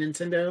actually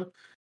Nintendo,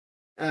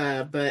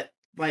 but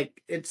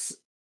like it's,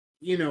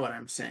 you know what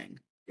I'm saying.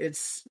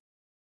 It's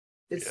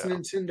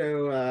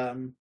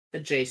Nintendo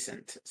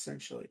adjacent,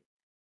 essentially.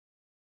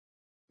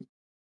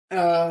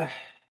 But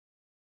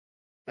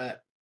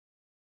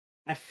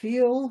I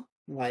feel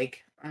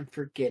like I'm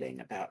forgetting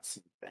about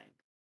something.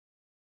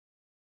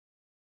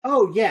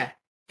 Oh yeah,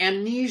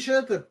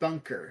 Amnesia the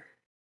Bunker.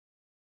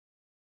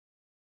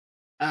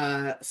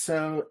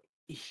 So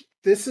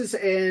this is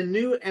a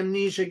new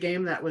Amnesia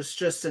game that was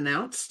just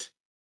announced.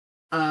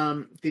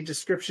 The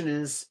description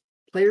is: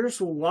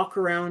 players will walk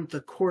around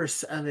the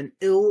course of an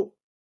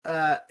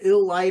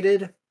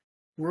ill-lighted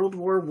World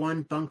War I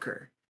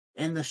bunker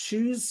in the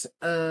shoes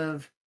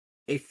of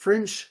a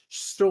French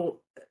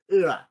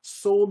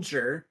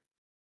soldier.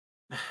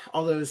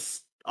 All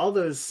those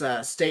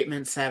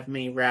statements have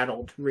me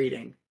rattled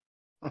reading.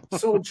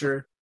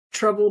 Soldier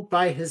troubled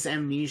by his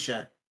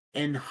amnesia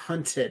and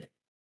hunted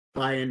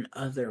by an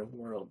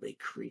otherworldly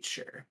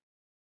creature.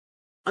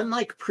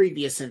 Unlike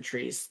previous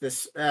entries,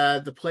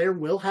 the player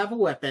will have a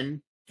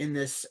weapon in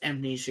this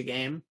Amnesia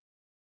game.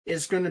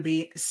 It's going to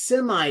be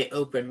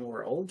semi-open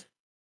world.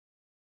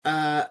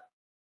 And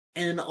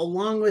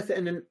along with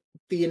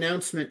the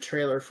announcement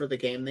trailer for the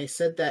game, they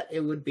said that it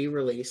would be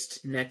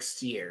released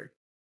next year,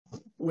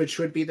 which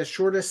would be the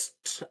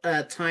shortest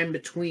time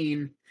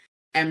between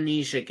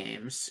Amnesia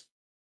games.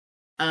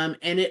 And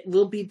it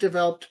will be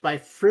developed by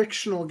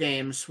Frictional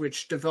Games,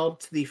 which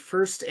developed the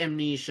first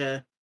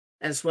Amnesia,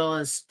 as well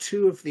as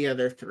 2 of the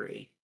other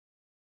 3.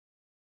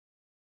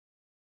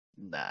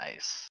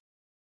 Nice.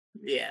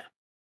 Yeah.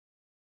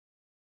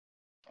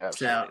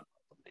 Absolutely.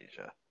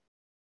 So,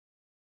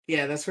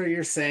 yeah, that's what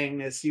you're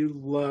saying, is you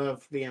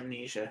love the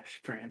Amnesia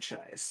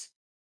franchise.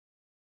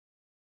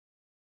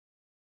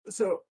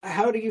 So,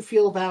 how do you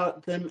feel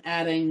about them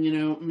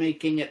adding,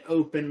 making it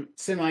open,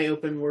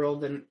 semi-open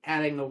world and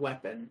adding a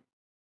weapon?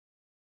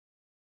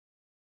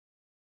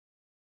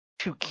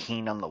 Too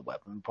keen on the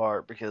weapon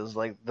part, because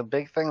like the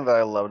big thing that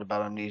I loved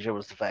about Amnesia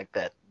was the fact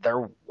that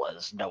there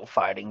was no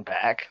fighting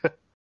back.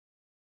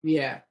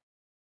 Yeah.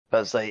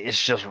 But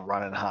it's just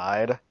run and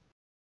hide.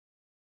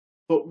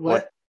 But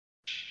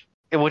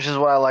which is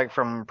what I like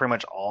from pretty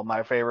much all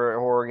my favorite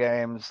horror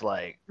games,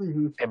 like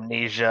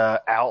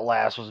Amnesia.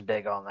 Outlast was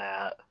big on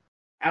that.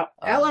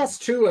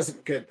 Outlast 2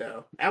 wasn't good,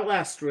 though.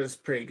 Outlast was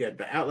pretty good,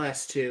 but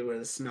Outlast 2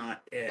 was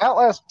not it.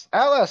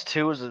 Outlast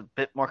 2 was a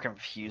bit more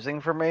confusing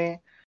for me,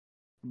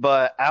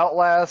 but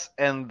Outlast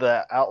and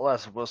the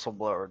Outlast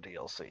Whistleblower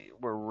DLC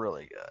were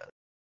really good.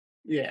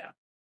 Yeah.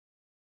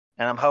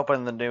 And I'm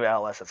hoping the new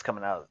Outlast that's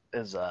coming out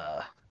is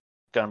going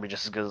to be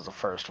just as good as the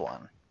first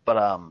one. But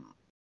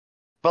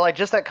like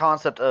just that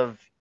concept of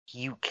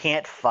you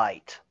can't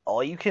fight,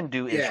 all you can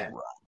do is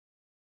run,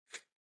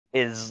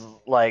 is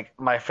like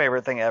my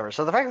favorite thing ever.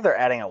 So the fact that they're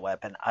adding a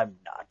weapon, I'm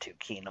not too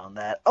keen on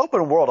that.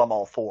 Open world, I'm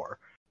all for,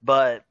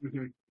 but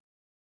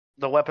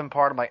the weapon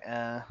part, I'm like,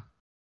 eh.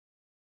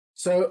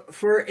 So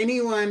for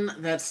anyone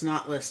that's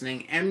not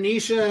listening,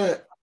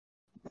 Amnesia,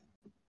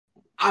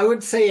 I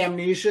would say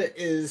Amnesia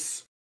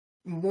is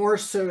more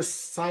so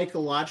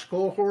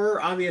psychological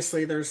horror.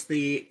 Obviously, there's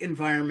the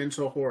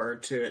environmental horror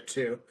to it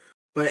too,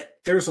 but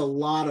there's a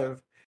lot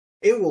of,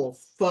 it will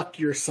fuck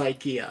your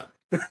psyche up.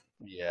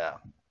 Yeah.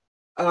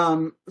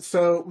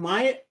 So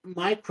my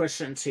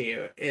question to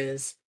you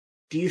is,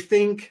 do you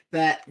think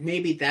that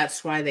maybe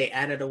that's why they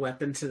added a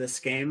weapon to this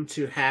game,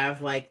 to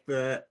have like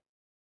the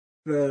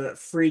the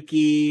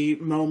freaky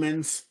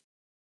moments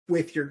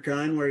with your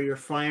gun where you're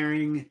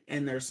firing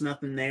and there's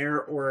nothing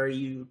there, or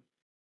you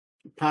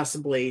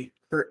possibly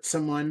hurt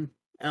someone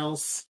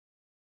else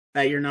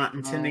that you're not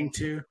intending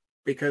to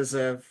because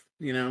of,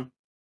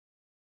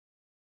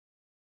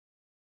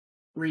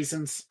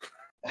 reasons.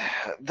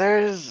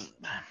 There's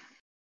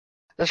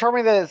part of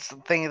me that's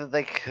thinking that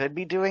they could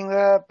be doing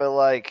that, but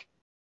like,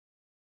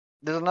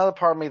 there's another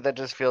part of me that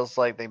just feels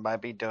like they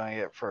might be doing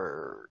it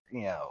for,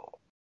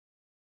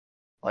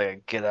 like a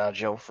get out of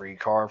jail free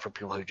card for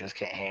people who just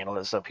can't handle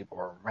it, so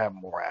people have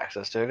more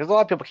access to it. Because a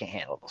lot of people can't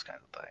handle those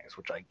kinds of things,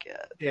 which I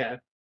get. Yeah.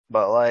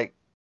 But like,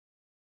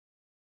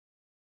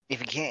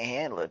 if you can't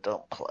handle it,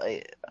 don't play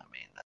it. I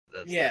mean,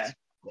 that's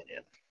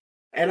opinion.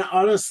 And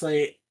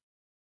honestly,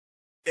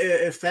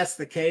 if that's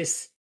the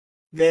case,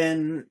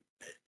 then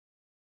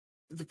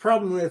the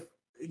problem with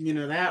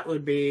that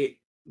would be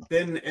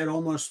then it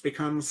almost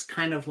becomes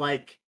kind of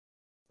like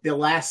the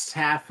last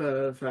half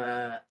of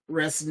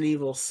Resident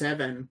Evil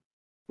 7,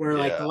 where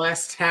like the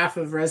last half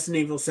of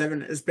Resident Evil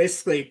 7 is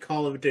basically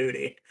Call of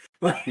Duty.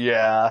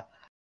 Yeah,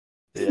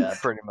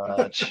 pretty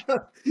much.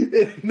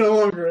 It no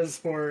longer is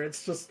horror.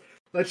 It's just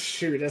let's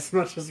shoot as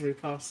much as we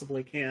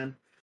possibly can.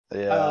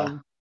 Yeah.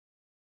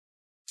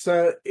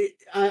 So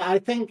I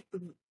think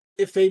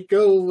if they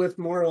go with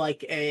more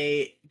like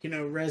a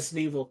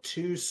Resident Evil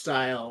 2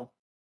 style,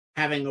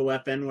 having a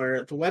weapon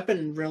where the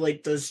weapon really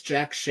does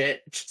jack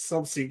shit, it just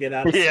helps you get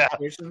out of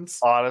situations.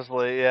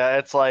 Honestly, yeah,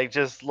 it's like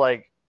just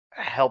like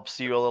helps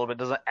you a little bit.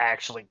 Doesn't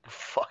actually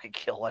fucking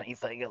kill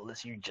anything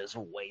unless you just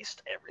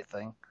waste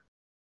everything.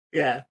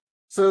 Yeah,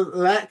 so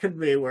that could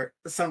be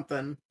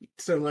something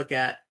to look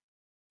at.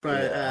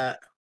 But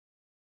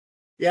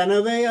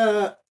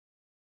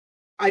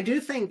I do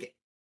think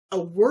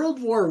a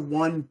World War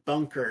I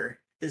bunker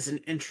is an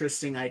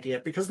interesting idea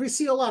because we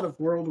see a lot of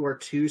World War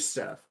II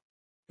stuff.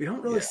 We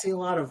don't really see a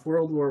lot of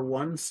World War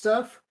I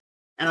stuff.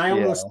 And I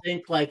almost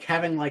think like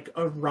having like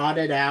a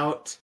rusted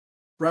out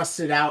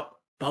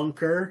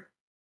bunker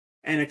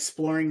and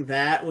exploring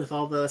that with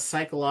all the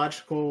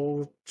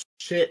psychological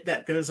shit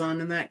that goes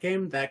on in that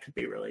game, that could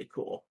be really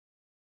cool.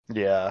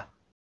 Yeah.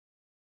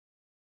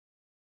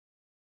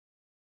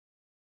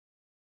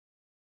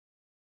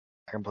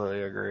 I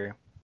completely agree.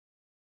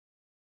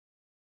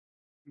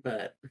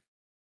 But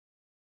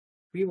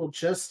we will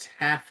just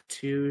have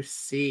to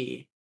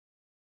see.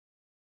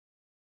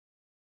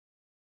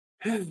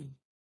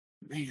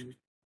 Man.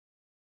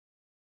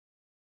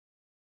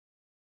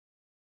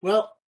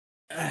 Well,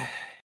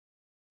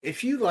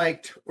 if you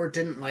liked or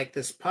didn't like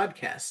this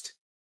podcast,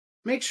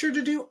 make sure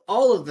to do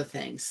all of the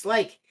things,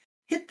 like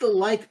hit the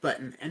like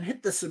button and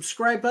hit the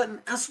subscribe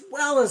button, as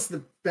well as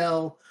the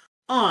bell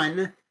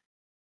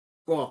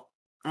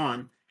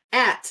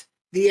at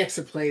the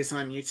XofPlays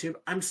on YouTube.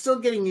 I'm still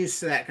getting used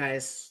to that,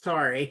 guys.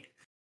 Sorry.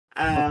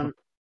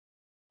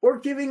 Or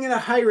giving it a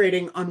high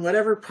rating on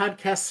whatever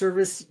podcast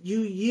service you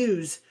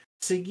use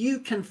so you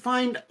can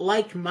find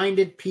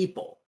like-minded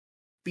people.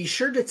 Be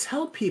sure to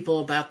tell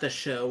people about the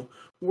show.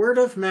 Word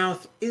of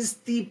mouth is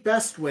the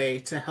best way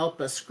to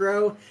help us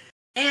grow.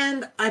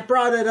 And I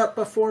brought it up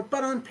before,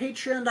 but on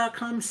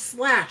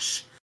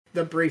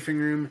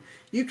patreon.com/thebriefingroom,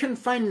 you can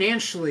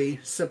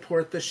financially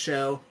support the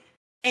show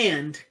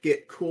and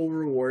get cool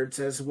rewards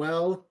as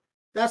well.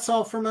 That's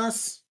all from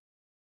us.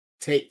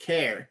 Take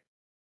care.